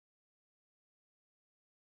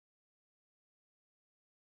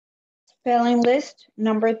Spelling list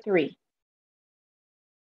number 3.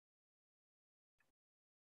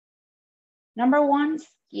 Number 1,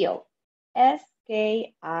 skill.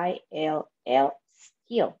 S-K-I-L-L,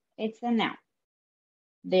 skill. It's a noun.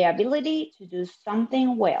 The ability to do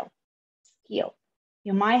something well, skill.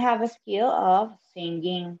 You might have a skill of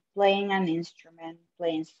singing, playing an instrument,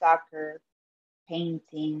 playing soccer,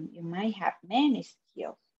 painting. You might have many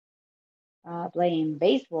skills. Playing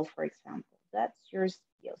baseball, for example. That's your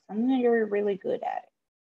skill, something you're really good at.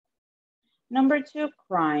 Number 2,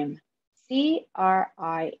 crime.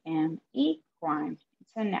 C-R-I-M-E, crime.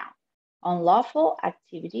 It's a noun. Unlawful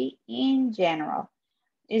activity in general.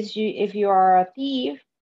 If you are a thief,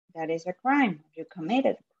 that is a crime. If you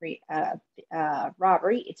committed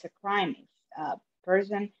robbery, it's a crime. If a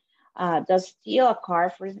person does steal a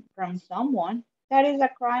car from someone, that is a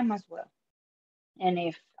crime as well. And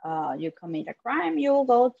if you commit a crime, you will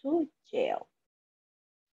go to jail.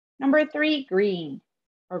 Number 3, green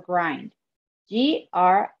or grind.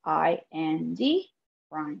 G-R-I-N-D,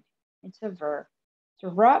 grind. It's a verb. To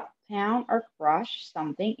rub, pound, or crush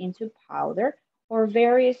something into powder or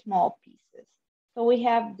very small pieces. So we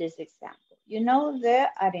have this example. You know the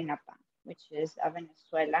harina pan, which is a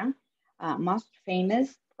Venezuelan most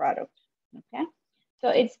famous product. Okay, so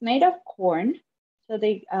it's made of corn. So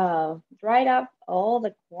they dried up all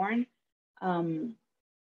the corn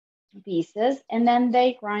pieces and then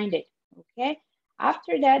they grind it. Okay,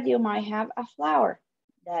 after that you might have a flour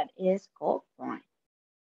that is called grind.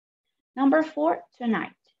 Number 4,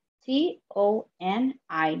 tonight. T-O-N-I-G-H-T,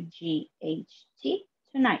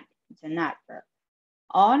 tonight. It's an adverb.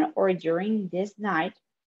 On or during this night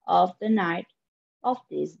of the night of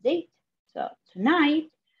this date. So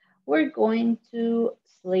tonight we're going to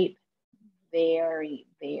sleep very,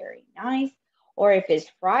 very nice. Or if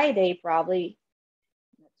it's Friday, probably,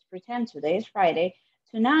 let's pretend today is Friday.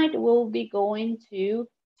 Tonight we'll be going to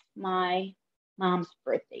my mom's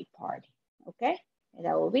birthday party. Okay, and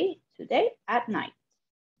that will be today at night.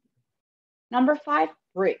 Number 5,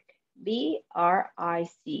 brick.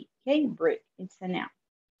 B-R-I-C-K, brick. It's a noun.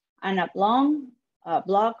 And a long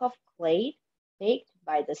block of clay baked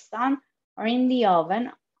by the sun or in the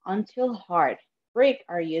oven until hard. Brick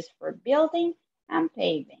are used for building and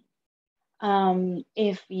paving.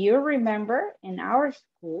 If you remember, in our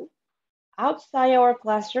school, outside our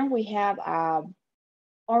classroom, we have an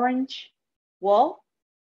orange wall,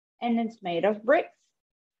 and it's made of bricks.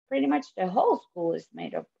 Pretty much the whole school is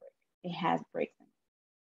made of brick. It has bricks in it.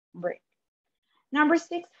 Brick. Number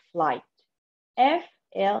 6, flight.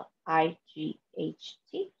 F-L-I-G-H-T,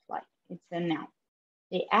 flight. It's a noun.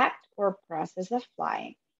 The act or process of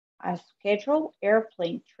flying. A scheduled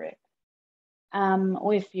airplane trip.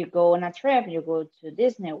 If you go on a trip, you go to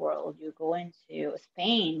Disney World, you're going to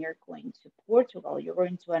Spain, you're going to Portugal, you're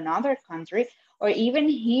going to another country, or even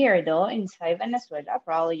here though, inside Venezuela,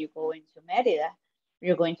 probably you're going to Merida,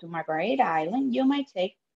 you're going to Margarita Island, you might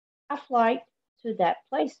take a flight to that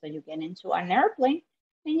place. So you get into an airplane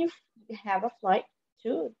and you have a flight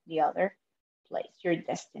to the other place, your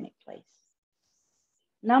destiny place.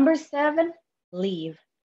 Number 7, leave.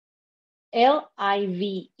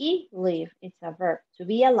 L-I-V-E, live. It's a verb, to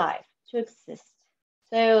be alive, to exist.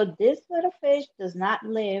 So this little fish does not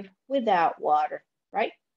live without water,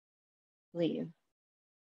 right? Live.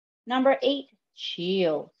 Number 8,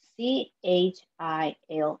 chill.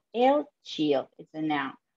 C-H-I-L-L, chill. It's a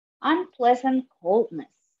noun. Unpleasant coldness.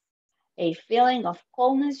 A feeling of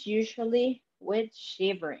coldness, usually with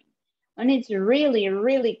shivering. When it's really,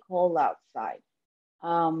 really cold outside.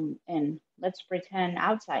 And let's pretend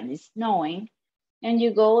outside is snowing and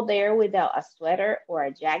you go there without a sweater or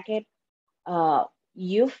a jacket,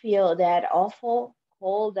 you feel that awful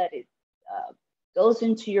cold that it goes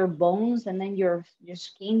into your bones and then your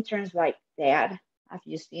skin turns like that, as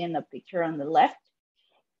you see in the picture on the left.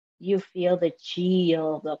 You feel the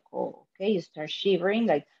chill of the cold, okay? You start shivering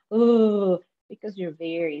like, oh, because you're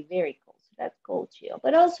very, very cold. So that's cold chill.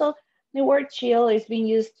 But also the word chill is being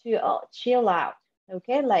used to chill out.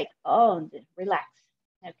 Okay, like, oh, relax.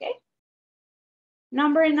 Okay.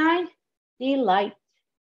 Number 9, delight.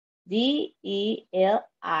 D-E-L-I-G-H-T,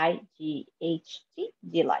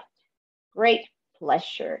 delight. Great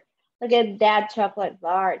pleasure. Look at that chocolate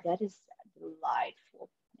bar. That is delightful.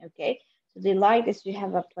 Okay, so delight is you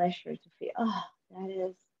have a pleasure to feel. Oh, that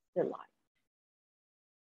is delight.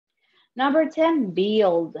 Number 10,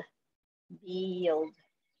 build. Build.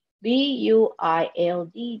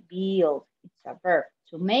 B-U-I-L-D, build. It's a verb,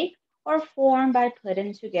 to make or form by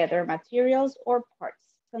putting together materials or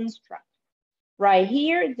parts, construct. Right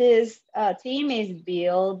here, this team is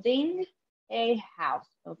building a house,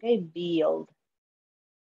 okay, build.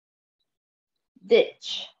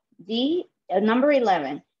 Ditch. Number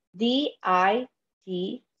 11. D-I-T-C-H,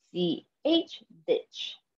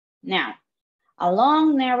 ditch. Now, a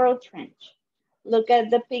long, narrow trench. Look at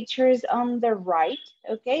the pictures on the right,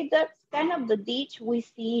 okay? That's kind of the ditch we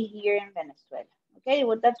see here in Venezuela, okay?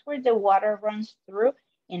 Well, that's where the water runs through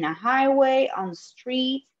in a highway, on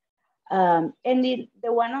streets, and the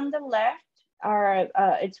one on the left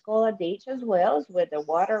it's called a ditch as well. It's where the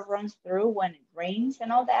water runs through when it rains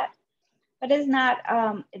and all that. But it's not,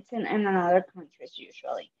 it's in other countries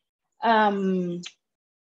usually. Um,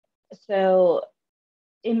 so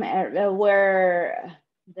where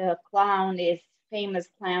the clown is famous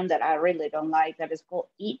clown that I really don't like, that is called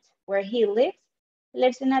It, where he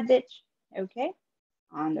lives in a ditch, okay,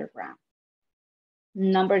 underground.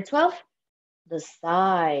 Number 12,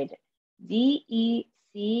 decide. D-E-C-I-D-E,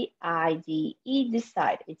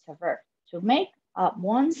 decide. It's a verb. To make up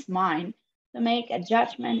one's mind, to make a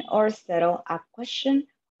judgment or settle a question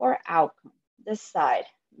or outcome. Decide.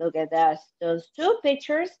 Look at those two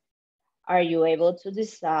pictures. Are you able to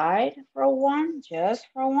decide for one, just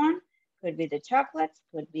for one? Could be the chocolates,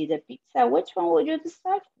 could be the pizza. Which one would you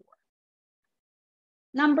decide for?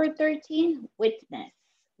 Number 13, witness.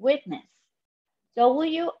 Witness.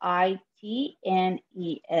 W-I-T-N-E-S-S,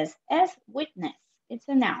 witness. It's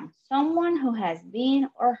a noun, someone who has been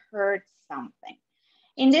or heard something.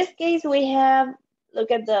 In this case, we have,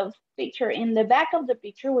 look at the picture. In the back of the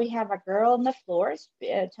picture, we have a girl on the floor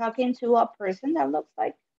talking to a person that looks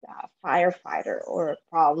like a firefighter or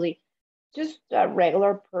probably just a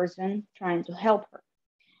regular person trying to help her.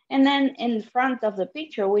 And then in front of the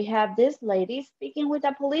picture, we have this lady speaking with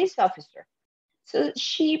a police officer. So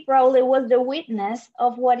she probably was the witness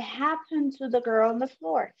of what happened to the girl on the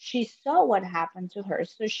floor. She saw what happened to her,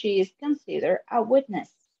 so she is considered a witness.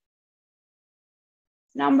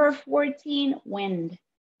 Number 14, wind.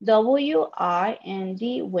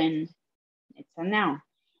 W-I-N-D, wind. It's a noun.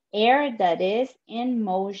 Air that is in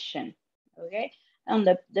motion, okay? On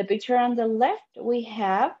the picture on the left, we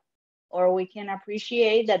have, or we can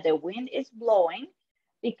appreciate that the wind is blowing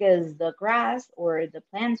because the grass or the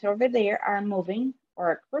plants over there are moving or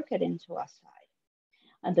are crooked into a side.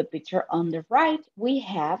 On the picture on the right, we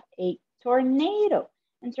have a tornado.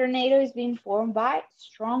 And tornado is being formed by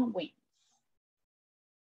strong winds.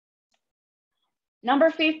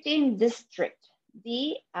 Number 15, district.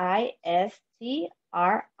 D-I-S-T-R-I-C-T,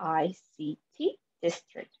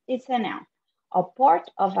 district. It's a noun. A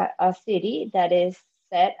part of a city that is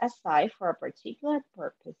set aside for a particular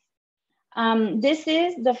purpose. This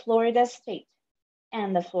is the Florida state,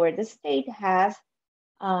 and the Florida state has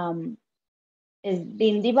is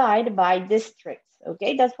being divided by districts.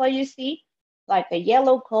 Okay, that's why you see like a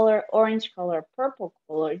yellow color, orange color, purple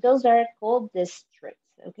color. Those are called districts.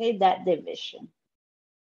 Okay, that division.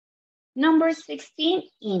 Number 16,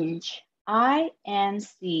 inch.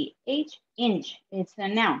 I-N-C-H, inch. It's a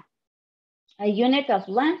noun. A unit of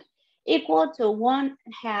length equal to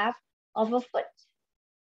 1/2 of a foot.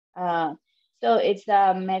 So it's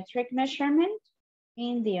a metric measurement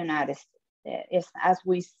in the United States. It's as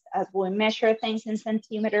we measure things in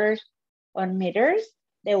centimeters or meters,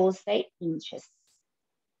 they will say inches.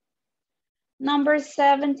 Number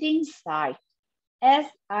 17, sigh.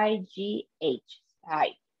 S-I-G-H,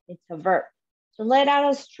 sigh. It's a verb. To let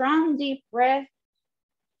out a strong, deep breath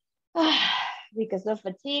because of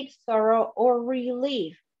fatigue, sorrow, or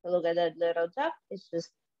relief. So look at that little duck. It's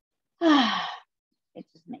just, it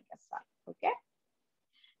just makes a sigh, okay?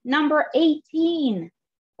 Number 18,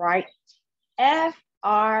 fright.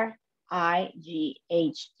 F-R-I-G-H-T,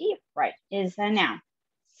 fright is a noun.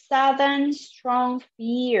 Sudden, strong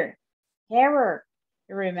fear, terror.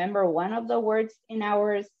 You remember one of the words in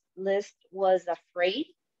our list was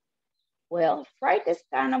afraid? Well, fright is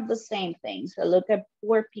kind of the same thing. So look at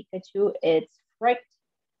poor Pikachu, it's fright.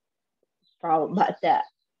 Probably about that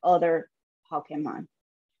other Pokemon,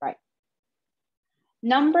 right?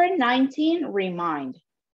 Number 19, remind.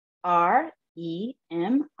 R-E-M-I-N-D,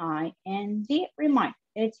 remind.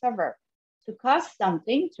 It's a verb. To cause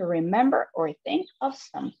something, to remember or think of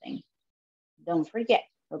something. Don't forget,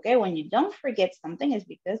 okay? When you don't forget something, it's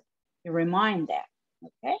because you remind that,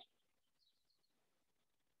 okay?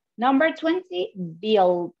 Number 20,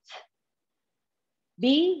 built.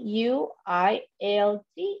 B-U-I-L-T,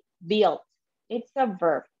 built. It's a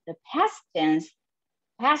verb. The past tense,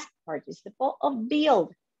 past participle of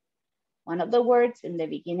build. One of the words in the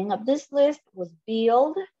beginning of this list was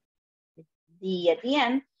build, the at the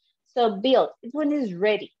end. So build, it's when it's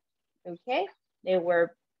ready, okay?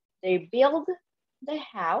 They build the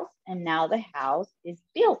house and now the house is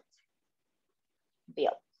built.